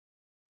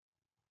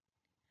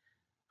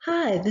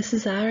Hi, this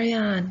is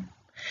Ariane.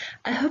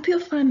 I hope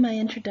you'll find my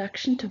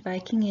introduction to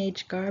Viking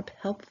Age garb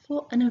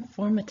helpful and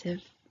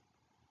informative.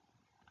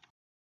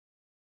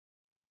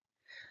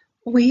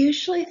 We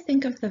usually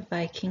think of the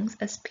Vikings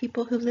as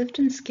people who lived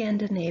in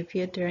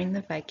Scandinavia during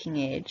the Viking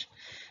Age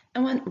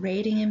and went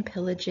raiding and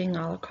pillaging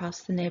all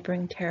across the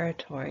neighboring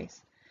territories.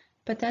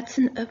 But that's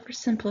an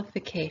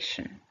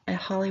oversimplification, a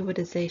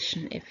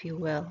Hollywoodization, if you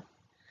will.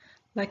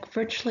 Like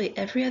virtually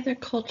every other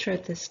culture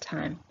at this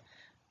time,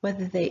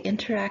 whether they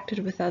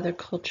interacted with other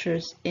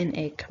cultures in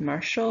a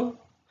commercial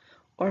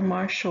or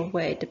martial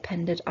way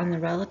depended on the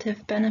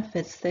relative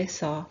benefits they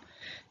saw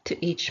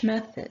to each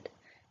method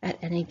at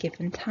any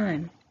given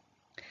time.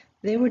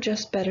 They were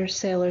just better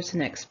sailors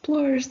and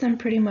explorers than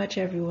pretty much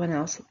everyone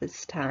else at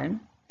this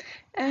time,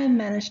 and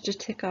managed to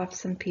tick off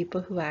some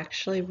people who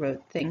actually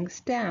wrote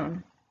things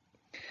down.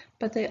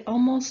 But they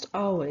almost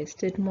always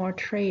did more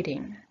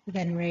trading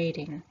than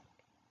raiding.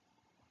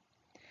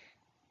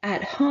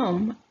 At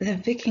home, the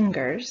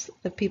Vikingers,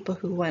 the people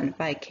who went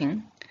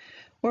Viking,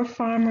 were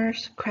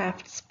farmers,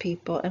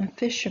 craftspeople, and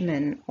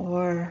fishermen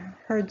or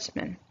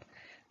herdsmen,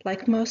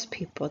 like most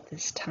people at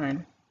this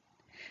time.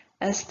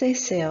 As they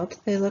sailed,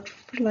 they looked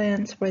for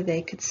lands where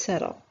they could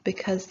settle,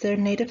 because their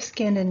native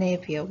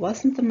Scandinavia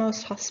wasn't the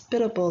most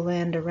hospitable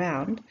land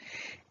around,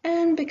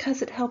 and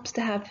because it helps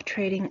to have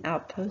trading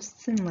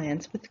outposts and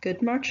lands with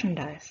good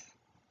merchandise.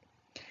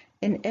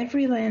 In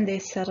every land they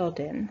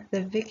settled in,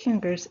 the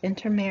Vikingers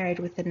intermarried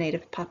with the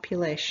native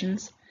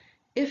populations,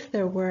 if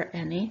there were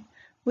any,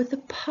 with the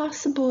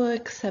possible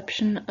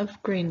exception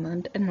of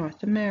Greenland and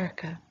North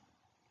America.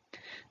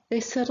 They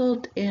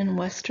settled in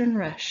western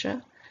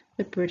Russia,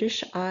 the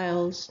British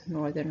Isles,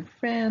 northern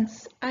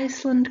France,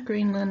 Iceland,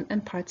 Greenland,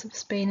 and parts of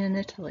Spain and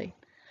Italy,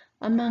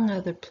 among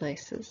other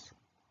places.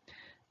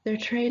 Their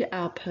trade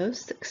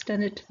outposts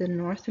extended to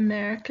North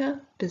America,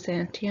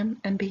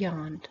 Byzantium, and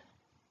beyond.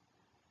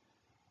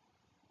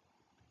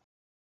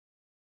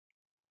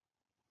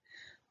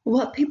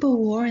 What people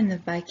wore in the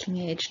Viking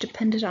Age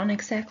depended on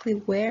exactly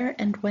where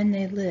and when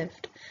they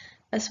lived,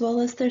 as well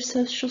as their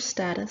social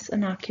status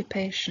and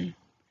occupation.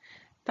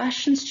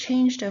 Fashions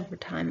changed over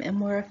time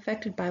and were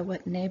affected by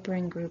what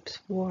neighboring groups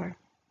wore.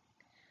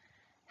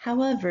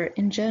 However,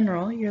 in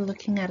general, you're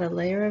looking at a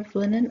layer of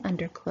linen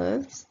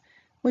underclothes,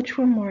 which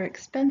were more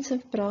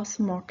expensive but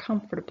also more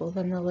comfortable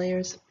than the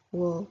layers of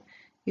wool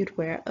you'd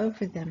wear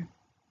over them.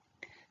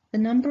 The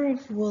number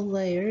of wool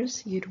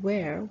layers you'd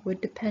wear would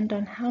depend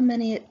on how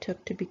many it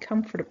took to be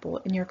comfortable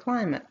in your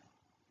climate.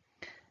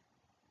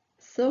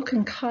 Silk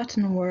and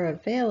cotton were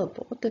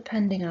available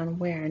depending on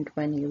where and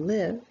when you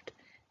lived,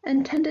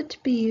 and tended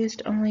to be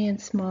used only in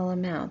small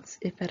amounts,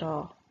 if at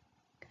all.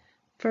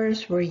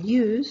 Furs were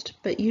used,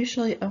 but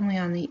usually only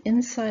on the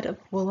inside of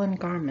woolen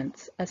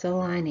garments as a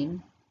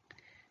lining.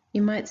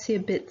 You might see a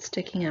bit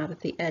sticking out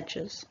at the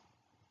edges.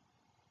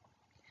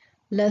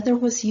 Leather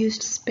was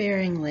used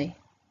sparingly.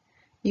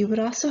 You would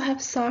also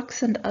have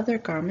socks and other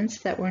garments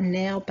that were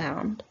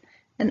nail-bound,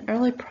 an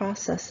early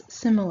process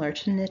similar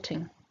to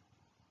knitting.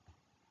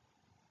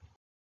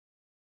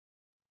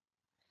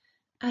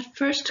 At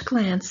first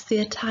glance, the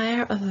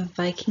attire of a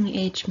Viking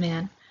Age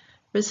man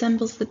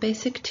resembles the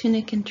basic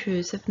tunic and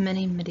trews of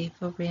many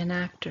medieval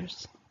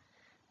reenactors.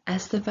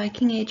 As the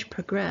Viking Age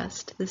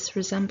progressed, this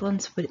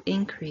resemblance would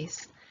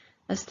increase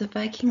as the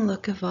Viking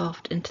look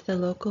evolved into the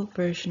local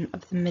version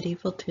of the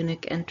medieval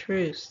tunic and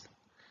trews.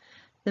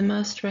 The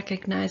most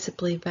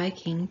recognizably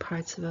Viking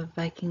parts of a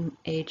Viking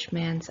Age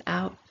man's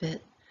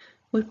outfit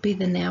would be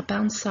the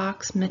nail-bound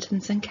socks,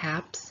 mittens, and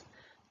caps,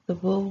 the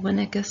wool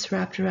winigus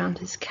wrapped around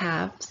his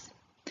calves,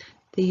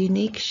 the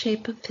unique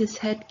shape of his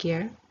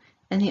headgear,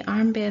 and the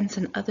armbands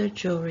and other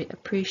jewelry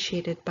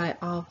appreciated by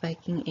all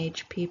Viking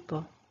Age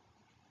people.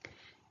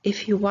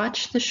 If you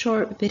watch the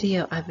short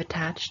video I've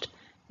attached,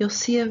 you'll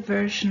see a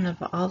version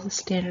of all the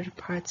standard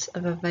parts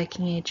of a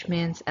Viking Age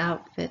man's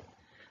outfit,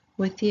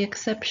 with the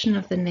exception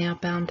of the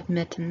nail-bound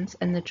mittens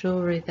and the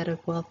jewelry that a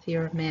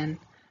wealthier man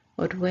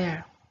would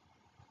wear.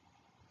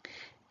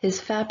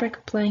 His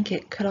fabric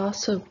blanket could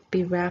also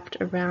be wrapped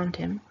around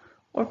him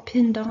or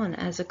pinned on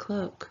as a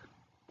cloak.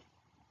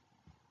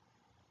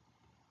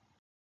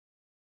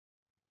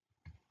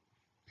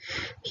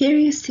 Here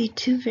you see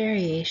two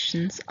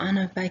variations on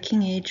a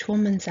Viking Age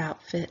woman's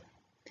outfit.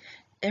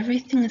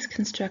 Everything is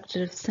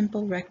constructed of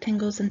simple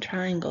rectangles and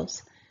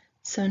triangles,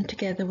 sewn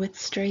together with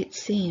straight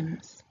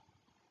seams.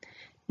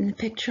 In the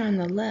picture on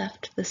the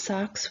left, the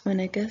socks,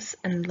 winigus,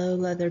 and low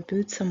leather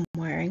boots I'm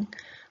wearing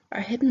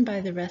are hidden by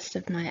the rest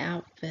of my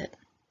outfit.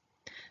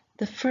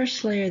 The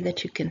first layer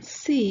that you can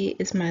see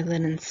is my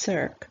linen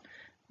serk,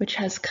 which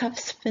has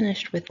cuffs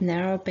finished with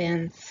narrow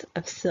bands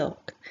of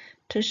silk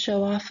to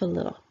show off a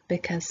little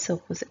because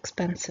silk was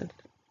expensive,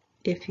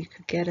 if you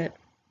could get it.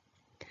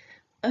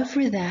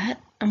 Over that,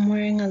 I'm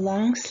wearing a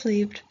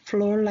long-sleeved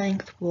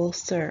floor-length wool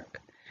serk,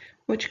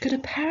 which could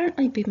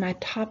apparently be my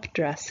top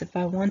dress if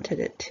I wanted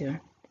it to.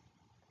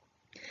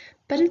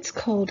 But it's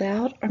cold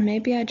out, or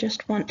maybe I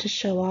just want to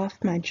show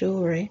off my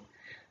jewelry,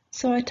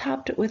 so I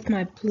topped it with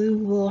my blue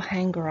wool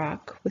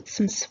hangarock with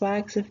some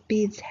swags of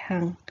beads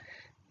hung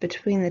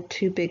between the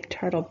two big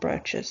turtle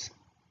brooches.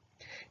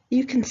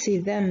 You can see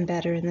them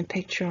better in the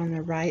picture on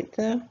the right,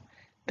 though,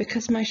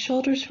 because my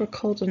shoulders were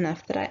cold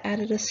enough that I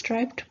added a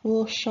striped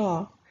wool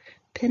shawl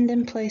pinned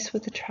in place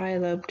with a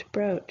tri-lobed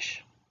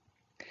brooch.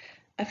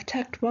 I've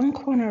tucked one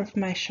corner of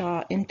my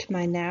shawl into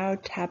my narrow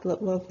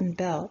tablet woven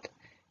belt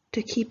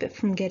to keep it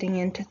from getting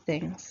into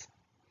things.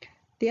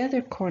 The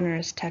other corner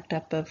is tucked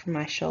up over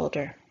my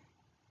shoulder.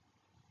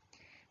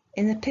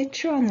 In the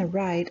picture on the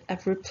right,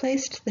 I've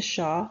replaced the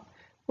shawl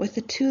with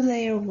a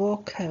 2-layer wool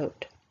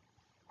coat,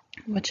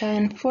 which I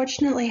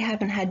unfortunately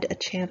haven't had a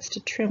chance to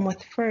trim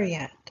with fur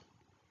yet.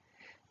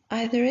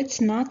 Either it's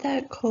not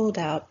that cold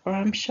out or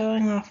I'm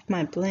showing off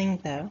my bling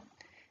though,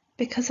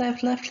 because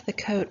I've left the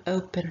coat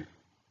open.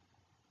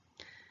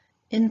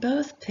 In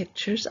both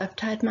pictures, I've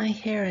tied my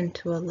hair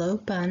into a low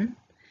bun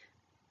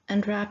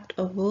and wrapped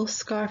a wool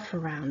scarf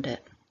around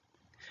it.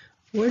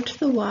 Word to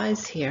the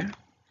wise here,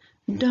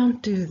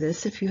 don't do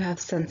this if you have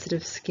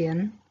sensitive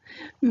skin.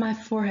 My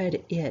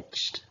forehead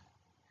itched.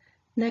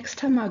 Next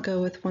time I'll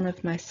go with one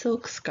of my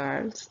silk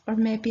scarves, or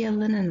maybe a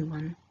linen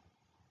one.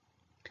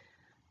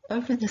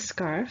 Over the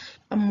scarf,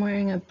 I'm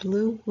wearing a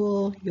blue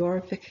wool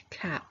Jorvik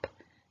cap,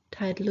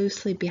 tied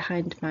loosely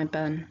behind my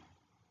bun.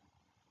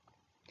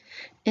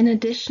 In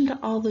addition to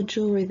all the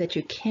jewelry that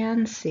you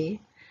can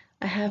see,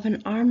 I have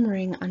an arm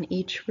ring on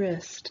each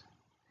wrist.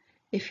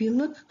 If you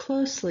look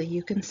closely,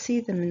 you can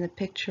see them in the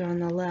picture on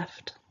the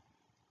left.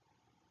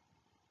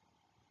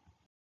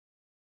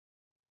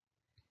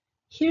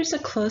 Here's a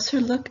closer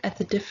look at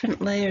the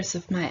different layers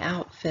of my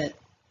outfit.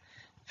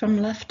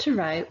 From left to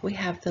right, we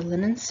have the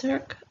linen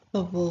cirque,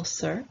 the wool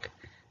cirque,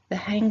 the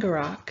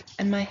hangarock,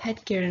 and my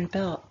headgear and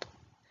belt.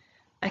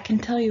 I can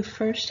tell you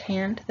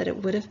firsthand that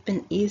it would have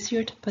been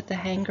easier to put the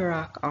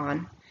hangarock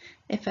on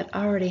if I'd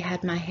already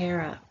had my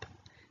hair up.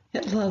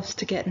 It loves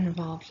to get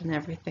involved in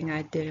everything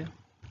I do.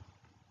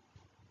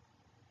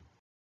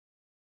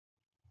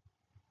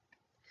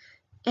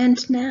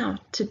 And now,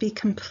 to be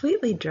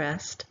completely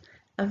dressed,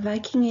 a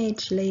Viking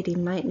Age lady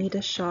might need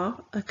a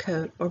shawl, a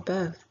coat, or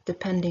both,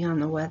 depending on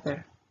the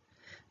weather.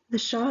 The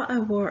shawl I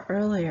wore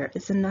earlier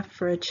is enough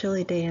for a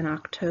chilly day in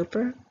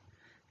October,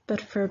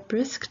 but for a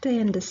brisk day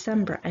in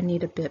December I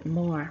need a bit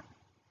more.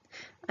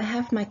 I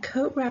have my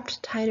coat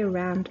wrapped tight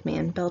around me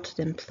and belted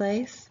in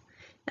place,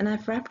 and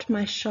I've wrapped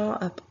my shawl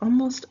up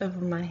almost over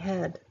my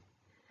head.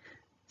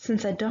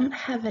 Since I don't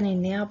have any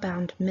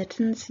nail-bound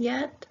mittens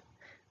yet,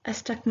 I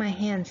stuck my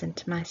hands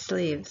into my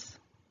sleeves.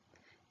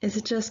 Is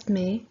it just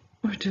me,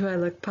 or do I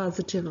look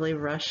positively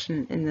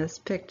Russian in this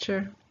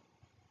picture?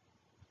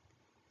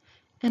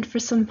 And for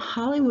some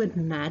Hollywood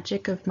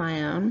magic of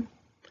my own,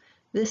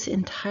 this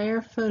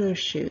entire photo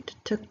shoot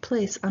took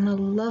place on a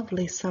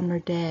lovely summer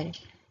day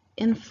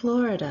in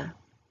Florida.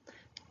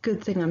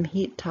 Good thing I'm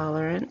heat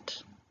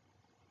tolerant.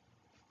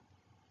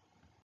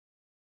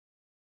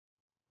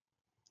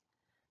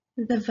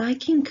 The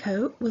Viking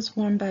coat was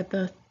worn by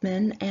both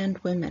men and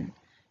women,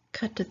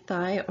 cut to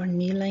thigh or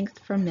knee length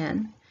for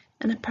men,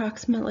 and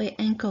approximately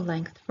ankle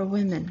length for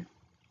women.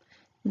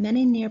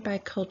 Many nearby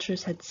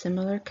cultures had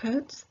similar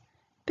coats,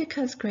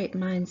 because great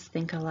minds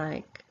think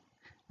alike.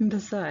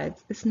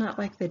 Besides, it's not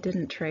like they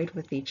didn't trade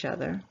with each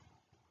other.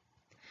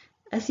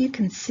 As you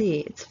can see,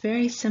 it's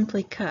very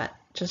simply cut,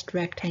 just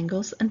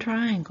rectangles and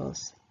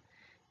triangles.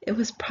 It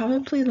was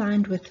probably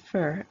lined with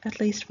fur, at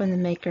least when the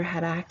maker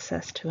had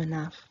access to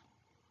enough.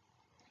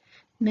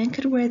 Men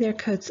could wear their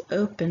coats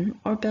open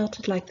or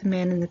belted like the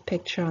man in the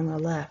picture on the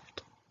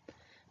left.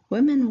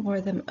 Women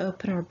wore them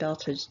open or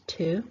belted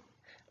too,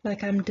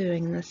 like I'm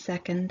doing in the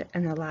second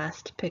and the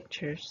last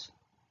pictures.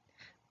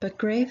 But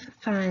grave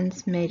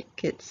finds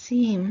make it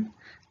seem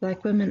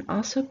like women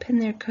also pin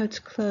their coats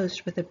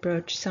closed with a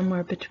brooch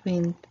somewhere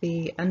between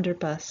the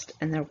underbust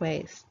and their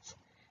waists.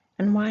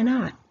 And why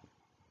not?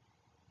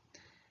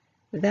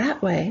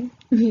 That way,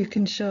 you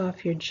can show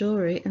off your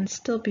jewelry and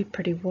still be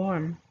pretty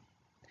warm.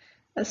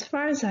 As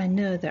far as I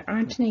know, there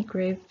aren't any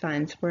grave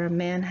finds where a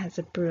man has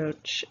a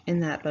brooch in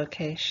that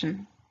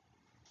location.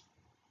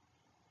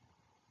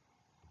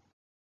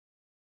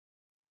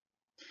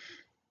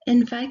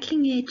 In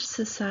Viking Age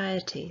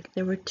society,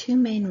 there were two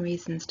main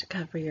reasons to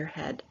cover your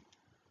head: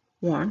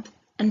 warmth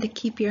and to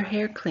keep your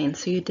hair clean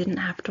so you didn't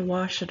have to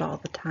wash it all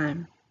the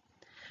time.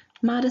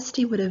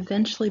 Modesty would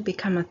eventually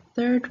become a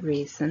third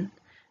reason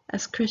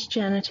as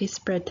Christianity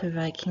spread to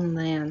Viking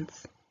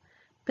lands,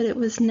 but it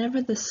was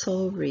never the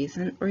sole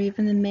reason or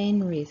even the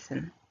main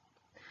reason.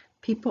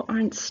 People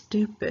aren't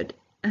stupid,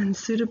 and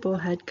suitable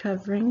head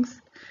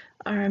coverings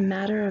are a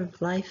matter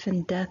of life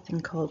and death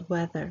in cold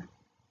weather.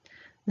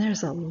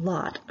 There's a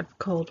lot of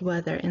cold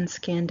weather in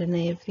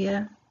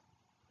Scandinavia.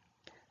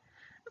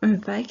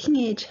 Viking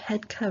Age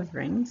head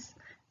coverings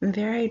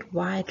varied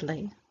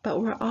widely, but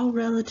were all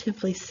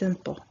relatively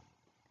simple.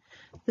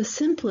 The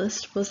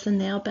simplest was the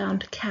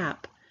nail-bound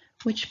cap,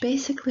 which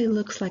basically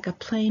looks like a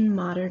plain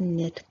modern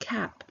knit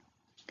cap.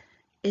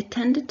 It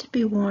tended to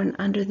be worn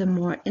under the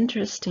more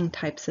interesting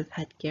types of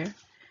headgear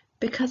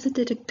because it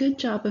did a good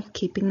job of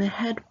keeping the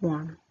head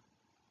warm.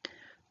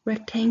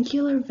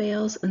 Rectangular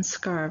veils and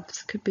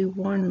scarves could be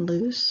worn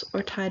loose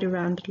or tied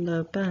around a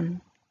low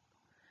bun.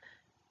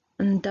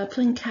 And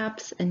Dublin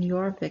caps and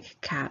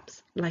Jorvik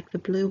caps, like the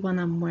blue one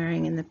I'm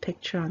wearing in the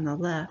picture on the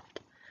left,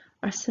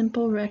 are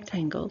simple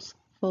rectangles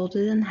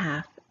folded in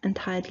half and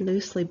tied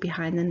loosely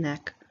behind the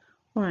neck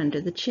or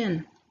under the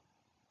chin.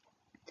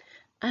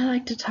 I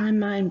like to tie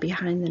mine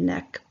behind the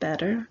neck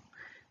better.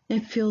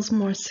 It feels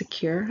more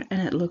secure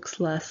and it looks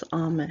less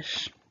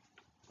Amish.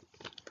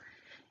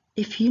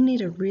 If you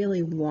need a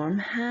really warm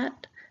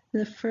hat,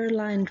 the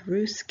fur-lined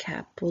roost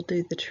cap will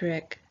do the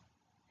trick.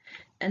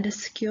 And a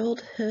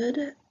skilled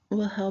hood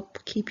will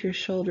help keep your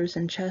shoulders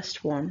and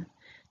chest warm,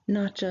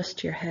 not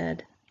just your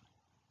head.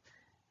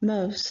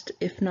 Most,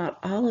 if not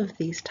all of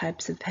these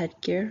types of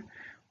headgear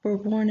were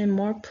worn in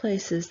more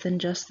places than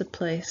just the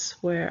place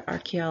where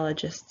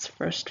archaeologists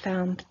first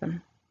found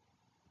them.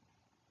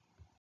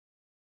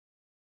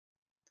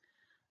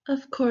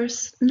 Of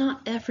course,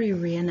 not every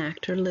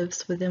reenactor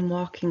lives within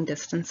walking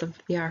distance of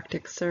the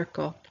Arctic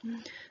Circle.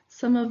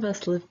 Some of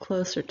us live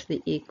closer to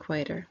the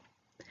equator.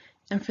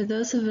 And for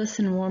those of us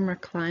in warmer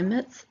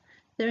climates,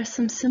 there are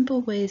some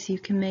simple ways you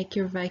can make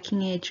your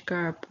Viking Age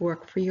garb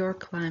work for your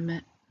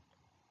climate.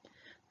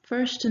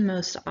 First and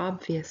most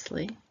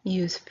obviously,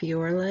 use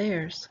fewer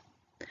layers.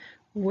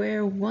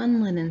 Wear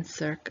one linen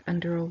cirque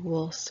under a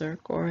wool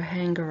cirque or a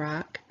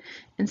hangarock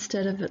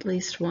instead of at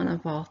least one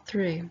of all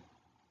three.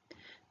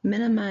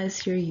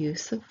 Minimize your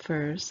use of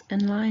furs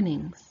and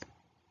linings.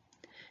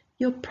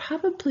 You'll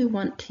probably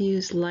want to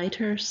use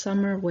lighter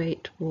summer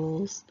weight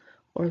wools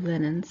or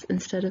linens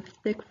instead of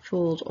thick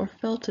fulled or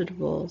felted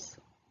wools.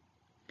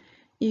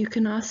 You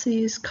can also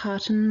use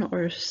cotton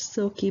or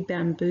silky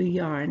bamboo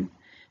yarn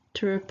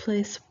to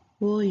replace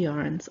wool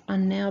yarns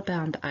on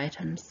nail-bound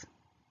items.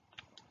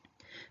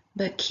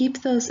 But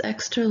keep those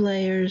extra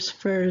layers,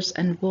 furs,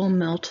 and wool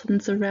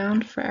meltons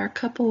around for our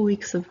couple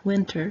weeks of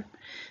winter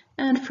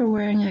and for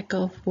wearing at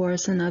Gulf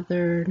Wars and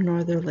other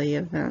northerly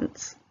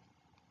events.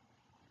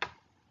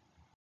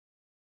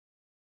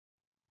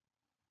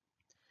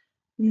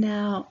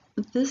 Now,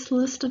 this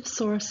list of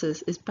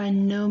sources is by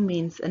no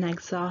means an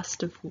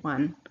exhaustive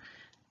one,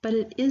 but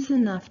it is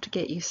enough to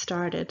get you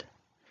started.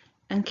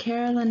 And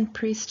Carolyn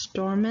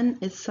Priest-Dorman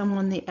is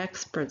someone the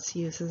experts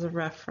use as a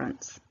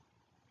reference.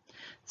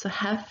 So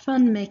have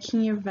fun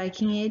making your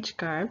Viking Age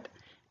garb,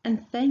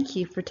 and thank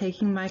you for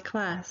taking my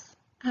class.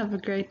 Have a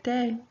great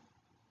day.